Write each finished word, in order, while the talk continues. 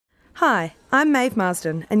Hi, I'm Maeve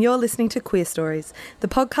Marsden, and you're listening to Queer Stories, the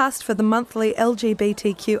podcast for the monthly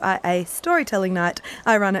LGBTQIA storytelling night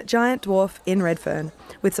I run at Giant Dwarf in Redfern,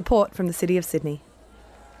 with support from the City of Sydney.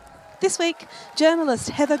 This week, journalist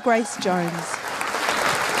Heather Grace Jones.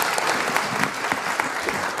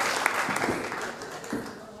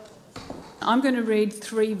 I'm going to read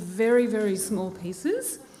three very, very small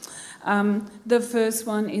pieces. The first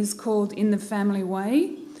one is called In the Family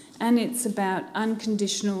Way, and it's about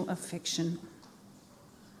unconditional affection.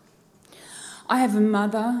 I have a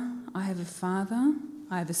mother, I have a father,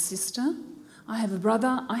 I have a sister, I have a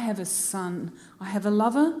brother, I have a son, I have a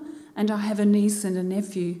lover, and I have a niece and a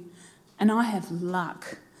nephew. And I have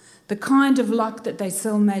luck. The kind of luck that they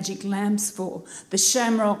sell magic lamps for. The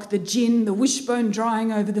shamrock, the gin, the wishbone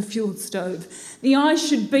drying over the fuel stove. The I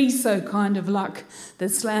should be so kind of luck that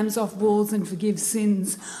slams off walls and forgives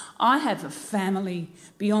sins. I have a family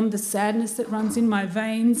beyond the sadness that runs in my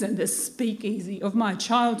veins and the speakeasy of my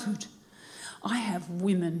childhood. I have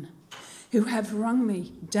women who have wrung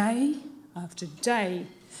me day after day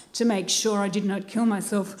to make sure I did not kill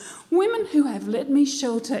myself. Women who have let me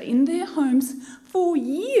shelter in their homes for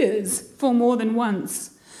years, for more than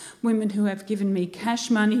once. Women who have given me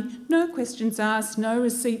cash money, no questions asked, no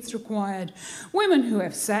receipts required. Women who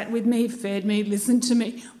have sat with me, fed me, listened to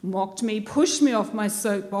me, mocked me, pushed me off my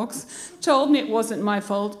soapbox, told me it wasn't my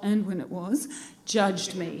fault, and when it was,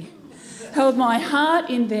 judged me. Held my heart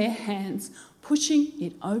in their hands, pushing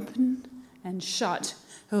it open and shut.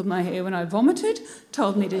 Held my hair when I vomited,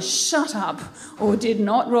 told me to shut up, or did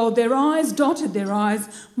not, rolled their eyes, dotted their I's,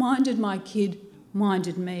 minded my kid,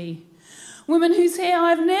 minded me. Women whose hair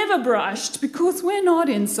I've never brushed because we're not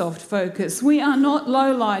in soft focus. We are not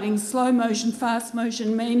low-lighting, slow-motion,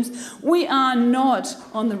 fast-motion memes. We are not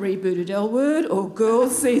on the rebooted L Word or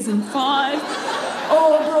Girls Season 5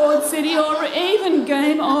 or Broad City or even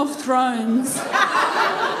Game of Thrones.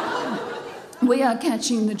 We are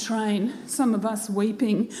catching the train, some of us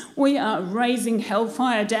weeping. We are raising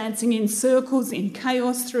hellfire, dancing in circles, in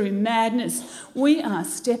chaos, through madness. We are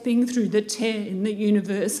stepping through the tear in the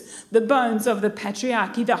universe, the bones of the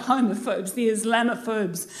patriarchy, the homophobes, the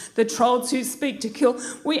Islamophobes, the trolls who speak to kill.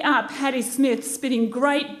 We are Patti Smith spitting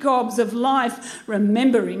great gobs of life,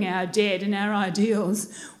 remembering our dead and our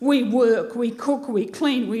ideals. We work, we cook, we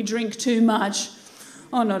clean, we drink too much.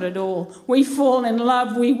 Oh, not at all. We fall in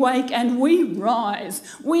love, we wake and we rise.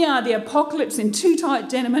 We are the apocalypse in too tight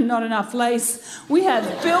denim and not enough lace. We have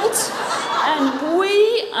built and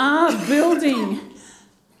we are building.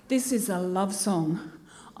 This is a love song.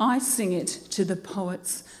 I sing it to the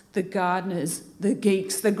poets, the gardeners, the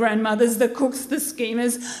geeks, the grandmothers, the cooks, the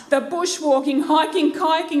schemers, the bushwalking, hiking,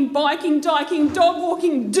 kayaking, biking, diking, dog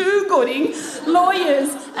walking, do-gooding,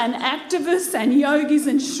 lawyers and activists and yogis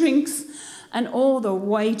and shrinks, and all the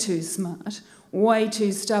way too smart, way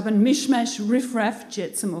too stubborn, mishmash, riff-raff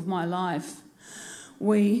jetsam of my life.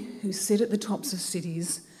 We who sit at the tops of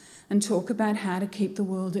cities and talk about how to keep the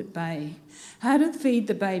world at bay, how to feed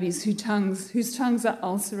the babies whose tongues are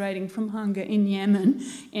ulcerating from hunger in Yemen,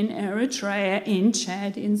 in Eritrea, in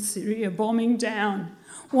Chad, in Syria, bombing down,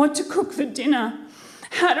 what to cook for dinner,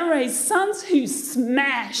 how to raise sons who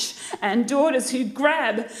smash and daughters who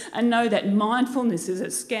grab and know that mindfulness is a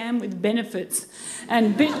scam with benefits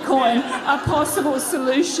and Bitcoin a possible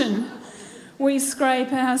solution. We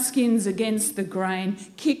scrape our skins against the grain,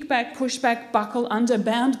 kick back, push back, buckle under,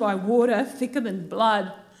 bound by water thicker than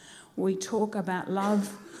blood. We talk about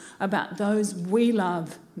love, about those we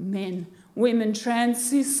love, men, women, trans,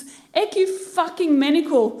 cis,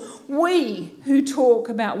 ecu-fucking-menical. We who talk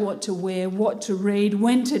about what to wear, what to read,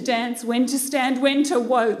 when to dance, when to stand, when to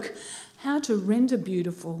woke, how to render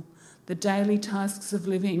beautiful, the daily tasks of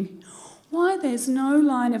living. Why there's no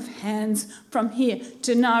line of hands from here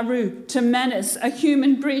to Nauru to Manus, a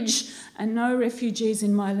human bridge, and no refugees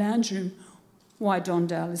in my lounge room. Why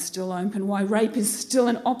Dondale is still open, why rape is still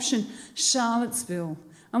an option, Charlottesville.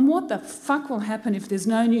 And what the fuck will happen if there's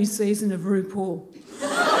no new season of RuPaul?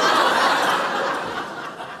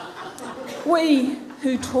 We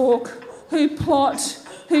who talk, who plot,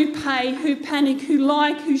 who pay, who panic, who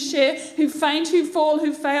like, who share, who faint, who fall,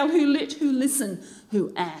 who fail, who lit, who listen,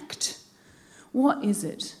 who act. What is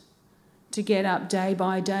it to get up day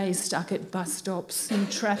by day, stuck at bus stops, in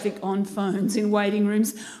traffic, on phones, in waiting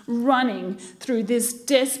rooms, running through this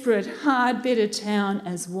desperate, hard, bitter town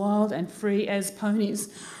as wild and free as ponies?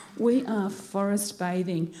 We are forest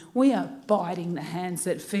bathing. We are biting the hands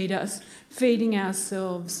that feed us, feeding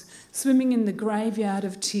ourselves, swimming in the graveyard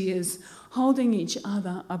of tears, holding each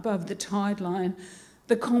other above the tide line.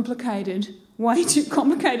 The complicated, way too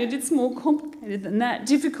complicated, it's more complicated than that,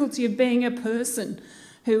 difficulty of being a person,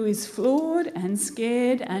 who is flawed and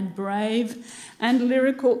scared and brave and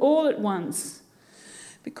lyrical all at once.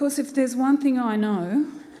 Because if there's one thing I know,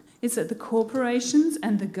 it's that the corporations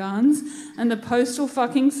and the guns and the postal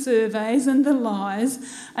fucking surveys and the lies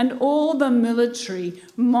and all the military,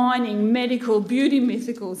 mining, medical, beauty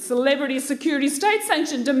mythical, celebrity, security,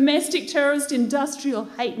 state-sanctioned, domestic, terrorist, industrial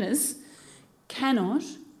hateness cannot,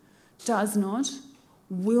 does not,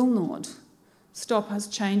 will not stop us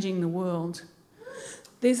changing the world.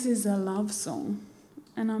 This is a love song,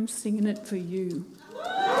 and I'm singing it for you.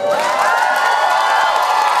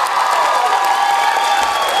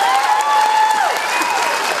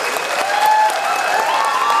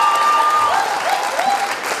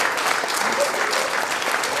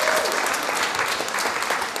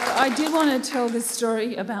 I did want to tell this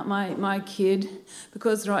story about my kid,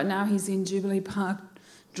 because right now he's in Jubilee Park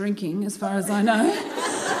drinking, as far as I know,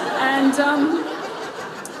 and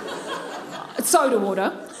soda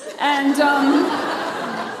water, and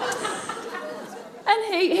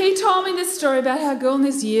he told me this story about how a girl in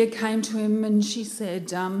this year came to him and she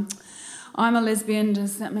said, I'm a lesbian,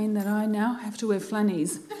 does that mean that I now have to wear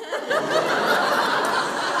flannies?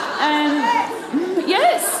 And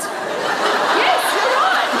yes,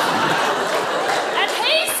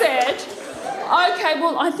 okay,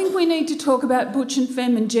 well, I think we need to talk about butch and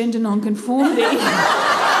femme and gender non-conformity. and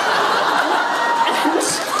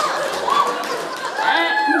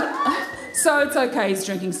so it's okay he's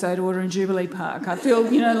drinking soda water in Jubilee Park. I feel,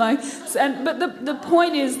 but the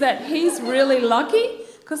point is that he's really lucky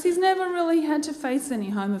because he's never really had to face any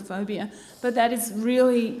homophobia. But that is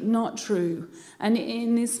really not true. And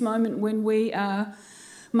in this moment when we are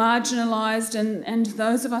marginalised and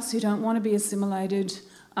those of us who don't want to be assimilated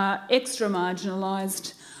extra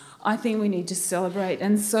marginalised, I think we need to celebrate.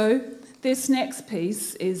 And so this next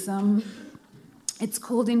piece is, it's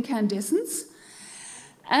called Incandescence,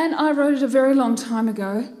 and I wrote it a very long time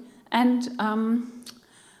ago, and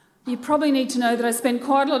you probably need to know that I spent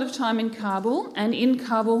quite a lot of time in Kabul, and in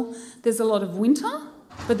Kabul there's a lot of winter,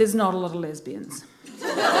 but there's not a lot of lesbians.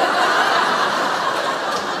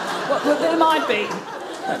 Well, there might be.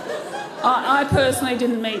 I personally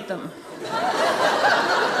didn't meet them.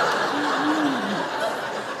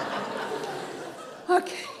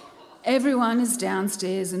 Okay, everyone is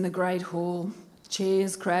downstairs in the great hall,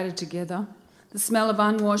 chairs crowded together, the smell of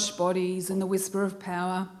unwashed bodies and the whisper of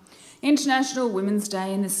power. International Women's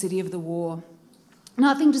Day in the city of the war.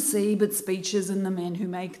 Nothing to see but speeches and the men who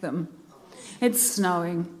make them. It's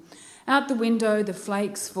snowing. Out the window, the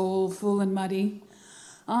flakes fall, full and muddy.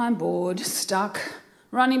 I'm bored, stuck,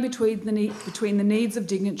 running between the needs of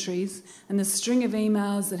dignitaries and the string of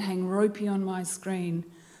emails that hang ropey on my screen,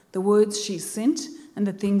 the words she sent and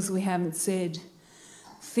the things we haven't said,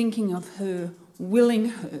 thinking of her, willing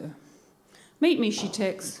her. Meet me, she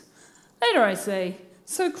texts. Later, I say,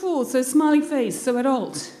 so cool, so smiley face, so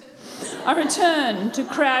adult. I return to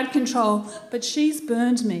crowd control, but she's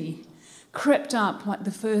burned me, crept up like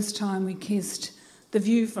the first time we kissed, the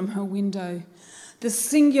view from her window, the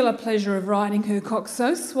singular pleasure of riding her cock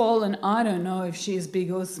so swollen I don't know if she is big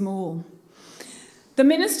or small. The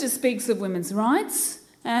minister speaks of women's rights,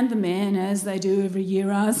 and the men, as they do every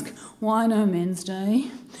year, ask, why no Men's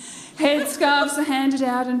Day? Headscarves are handed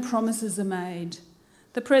out and promises are made.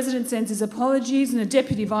 The President sends his apologies and a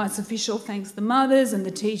Deputy Vice Official thanks the mothers and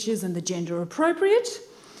the teachers and the gender appropriate,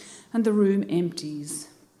 and the room empties.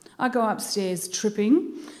 I go upstairs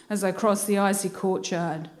tripping as I cross the icy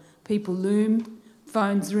courtyard. People loom,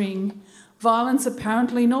 phones ring, violence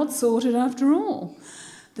apparently not sorted after all.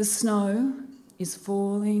 The snow is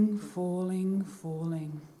falling, falling,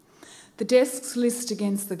 falling. The desks list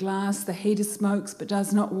against the glass, the heater smokes but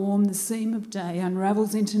does not warm, the seam of day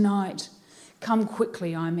unravels into night. Come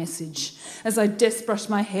quickly, I message. As I brush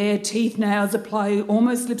my hair, teeth, nails, apply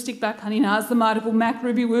almost lipstick back, honey, nars, the multiple MAC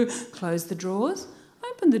ruby woo. Close the drawers,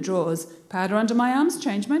 open the drawers, powder under my arms,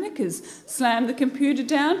 change my knickers, slam the computer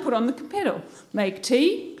down, put on the pedal, make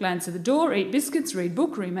tea, glance at the door, eat biscuits, read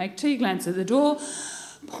book, remake tea, glance at the door,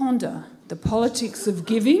 ponder the politics of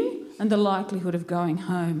giving and the likelihood of going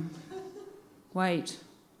home. Wait.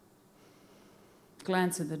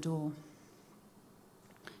 Glance at the door.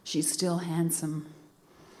 She's still handsome.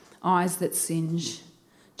 Eyes that singe.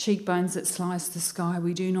 Cheekbones that slice the sky.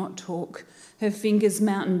 We do not talk. Her fingers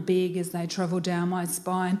mountain big as they travel down my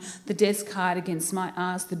spine. The desk hard against my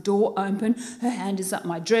arse. The door open. Her hand is up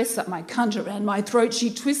my dress, up my cunt, around my throat.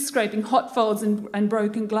 She twists, scraping hot folds and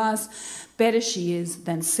broken glass. Better she is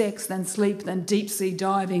than sex, than sleep, than deep-sea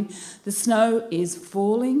diving. The snow is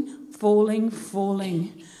falling, falling,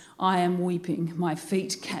 falling. I am weeping. My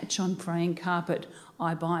feet catch on praying carpet.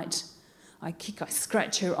 I bite. I kick, I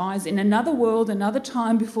scratch her eyes. In another world, another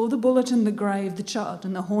time, before the bullet and the grave, the child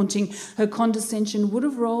and the haunting, her condescension would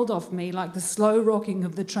have rolled off me like the slow rocking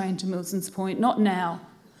of the train to Milson's Point. Not now.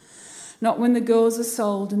 Not when the girls are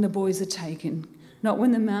sold and the boys are taken. Not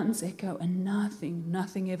when the mountains echo and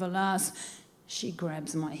nothing ever lasts. She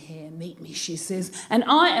grabs my hair. Meet me, she says. And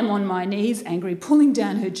I am on my knees, angry, pulling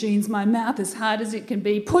down her jeans, my mouth as hard as it can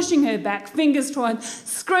be, pushing her back, fingers twined,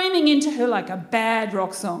 screaming into her like a bad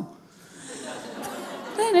rock song.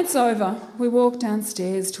 Then it's over. We walk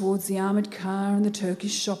downstairs towards the armoured car and the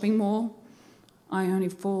Turkish shopping mall. I only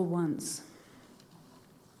fall once.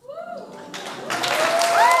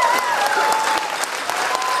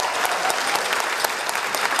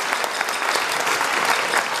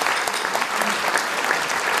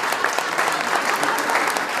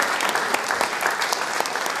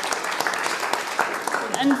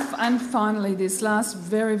 And finally, this last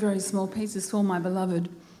very, very small piece is for my beloved.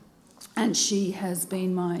 And she has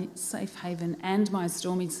been my safe haven and my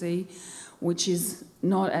stormy sea, which is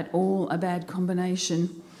not at all a bad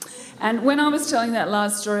combination. And when I was telling that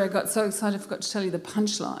last story, I got so excited I forgot to tell you the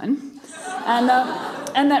punchline. And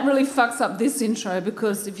that really fucks up this intro,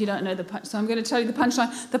 because if you don't know the punchline, so I'm going to tell you the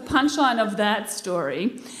punchline. The punchline of that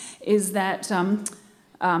story is that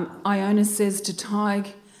Iona says to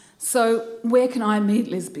Tig, "So where can I meet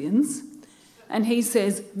lesbians?" And he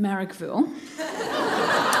says, "Marrickville."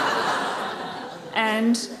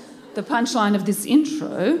 And the punchline of this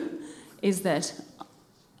intro is that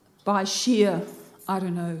by sheer, I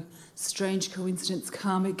don't know, strange coincidence,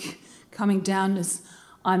 karmic coming downness,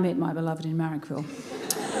 I met my beloved in Marrickville.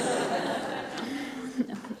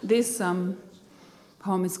 This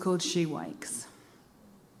poem is called She Wakes.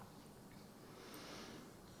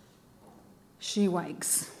 She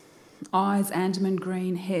wakes. Eyes Andaman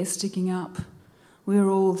green, hair sticking up. We're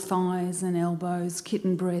all thighs and elbows,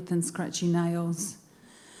 kitten breath and scratchy nails.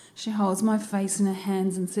 She holds my face in her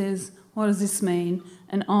hands and says, "What does this mean?"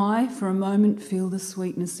 And I, for a moment, feel the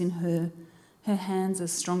sweetness in her. Her hands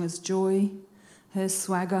as strong as joy, her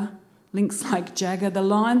swagger, links like Jagger, the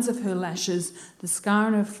lines of her lashes, the scar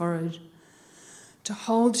on her forehead. To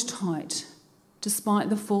hold tight, despite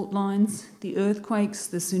the fault lines, the earthquakes,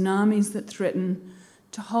 the tsunamis that threaten,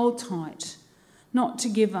 to hold tight, not to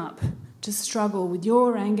give up, to struggle with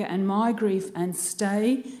your anger and my grief and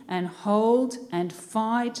stay and hold and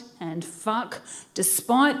fight and fuck,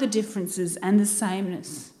 despite the differences and the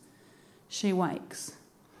sameness. She wakes.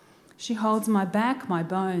 She holds my back, my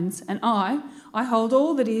bones, and I hold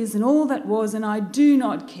all that is and all that was, and I do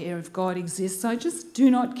not care if God exists. I just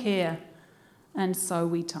do not care. And so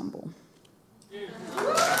we tumble.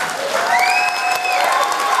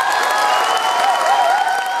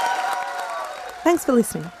 Thanks for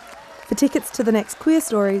listening. For tickets to the next Queer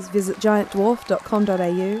Stories, visit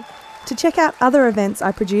giantdwarf.com.au. To check out other events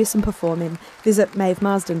I produce and perform in, visit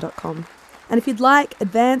maevemarsden.com. And if you'd like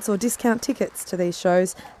advance or discount tickets to these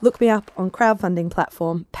shows, look me up on crowdfunding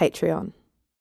platform Patreon.